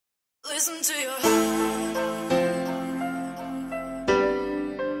Listen to your heart.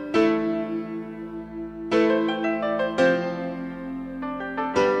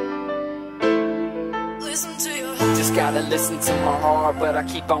 Listen to your heart. Just gotta listen to my heart, but I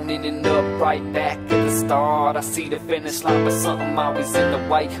keep on ending up right back at the start. I see the finish line, but something always in the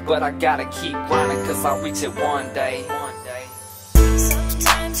way. But I gotta keep running, cause I'll reach it one day.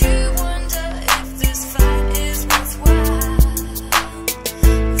 Sometimes you wonder if this fight is worthwhile.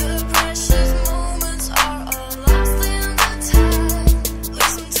 The precious moments are all lost in the time.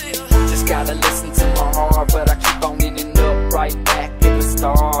 Listen to your heart. Just gotta listen to my heart, but I keep on ending up right back at the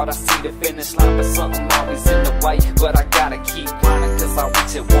start. I see the finish line, but something always in the way. But I gotta keep running, cause I'll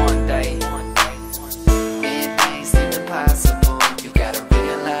reach it one day. Anything seems impossible. You gotta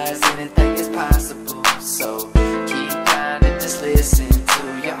realize anything is possible. So keep grinding, just listen to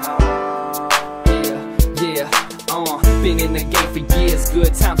your heart. Been in the game for years,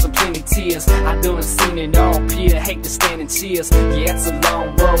 good times and plenty tears. I done seen it all, Peter, hate to stand in cheers. Yeah, it's a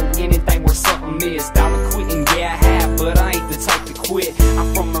long road, anything worth something is. Thought of quitting, yeah I have, but I ain't the type to quit.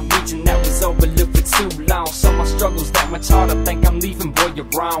 I'm from a region that was overlooked for too long, so my struggles that much harder, think I'm leaving, boy you're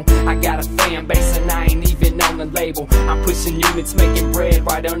wrong. I got a fan base and I ain't even on the label. I'm pushing units, making bread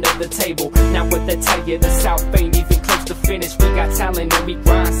right under the table. Now what they tell you, the South ain't even close to finish. We got talent and we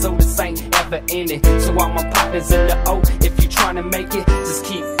grind, so this ain't ever ending. So all my partners in the O, if you tryna make it, just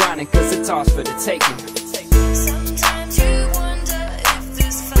keep grinding, cause it's ours for the taking. Sometimes you wonder if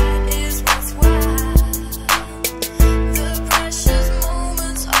this fight is worthwhile. The precious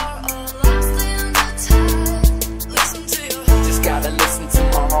moments are all lost in the time. Listen to your heart. Just gotta listen to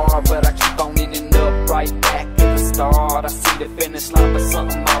my heart, but I keep on ending up right back at the start. I see the finish line, but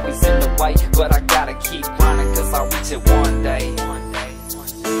something always in the way. But I gotta keep running, cause I'll reach it one day.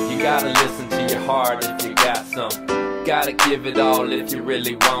 You gotta listen to your heart if you got something. Gotta give it all if you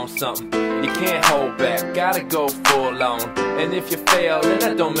really want something. You can't hold back, gotta go full on. And if you fail, then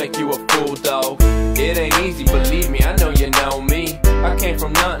that don't make you a fool, dog. It ain't easy, believe me, I know you know me. I came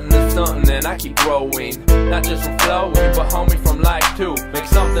from nothing to something and I keep growing. Not just from flowing, but homie from life too. Make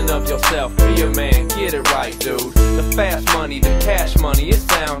something of yourself, be a man, get it right, dude. The fast money, the cash money, it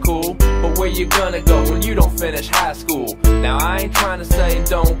sound cool, but where you gonna go when you don't finish high school? Now I ain't trying to say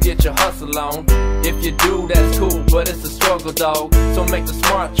don't get your hustle on. If you do, that's cool, but it's a struggle, dog. So make the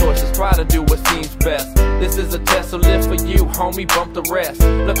smart choices, try to do what seems best. This is a test, so live for you, homie, bump the rest.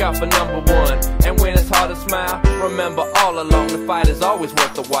 Look out for number one, and when it's hard to smile, remember all along the fight is always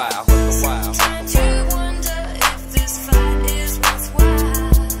worth the while. Sometimes you wonder if this fight is worthwhile.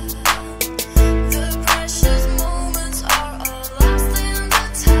 The precious moments are all lost in the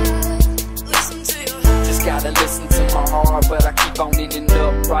time. Listen to your heart. Just gotta listen to my heart, but I keep on ending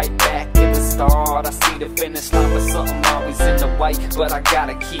up right back at the start. I see the finish line, but something always in the way. But I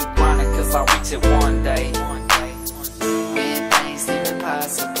gotta keep running, cause I'll reach it one day. Anything seems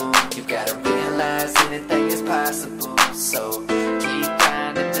impossible. You gotta realize anything is possible. So keep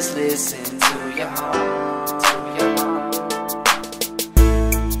grinding, just listen to your heart.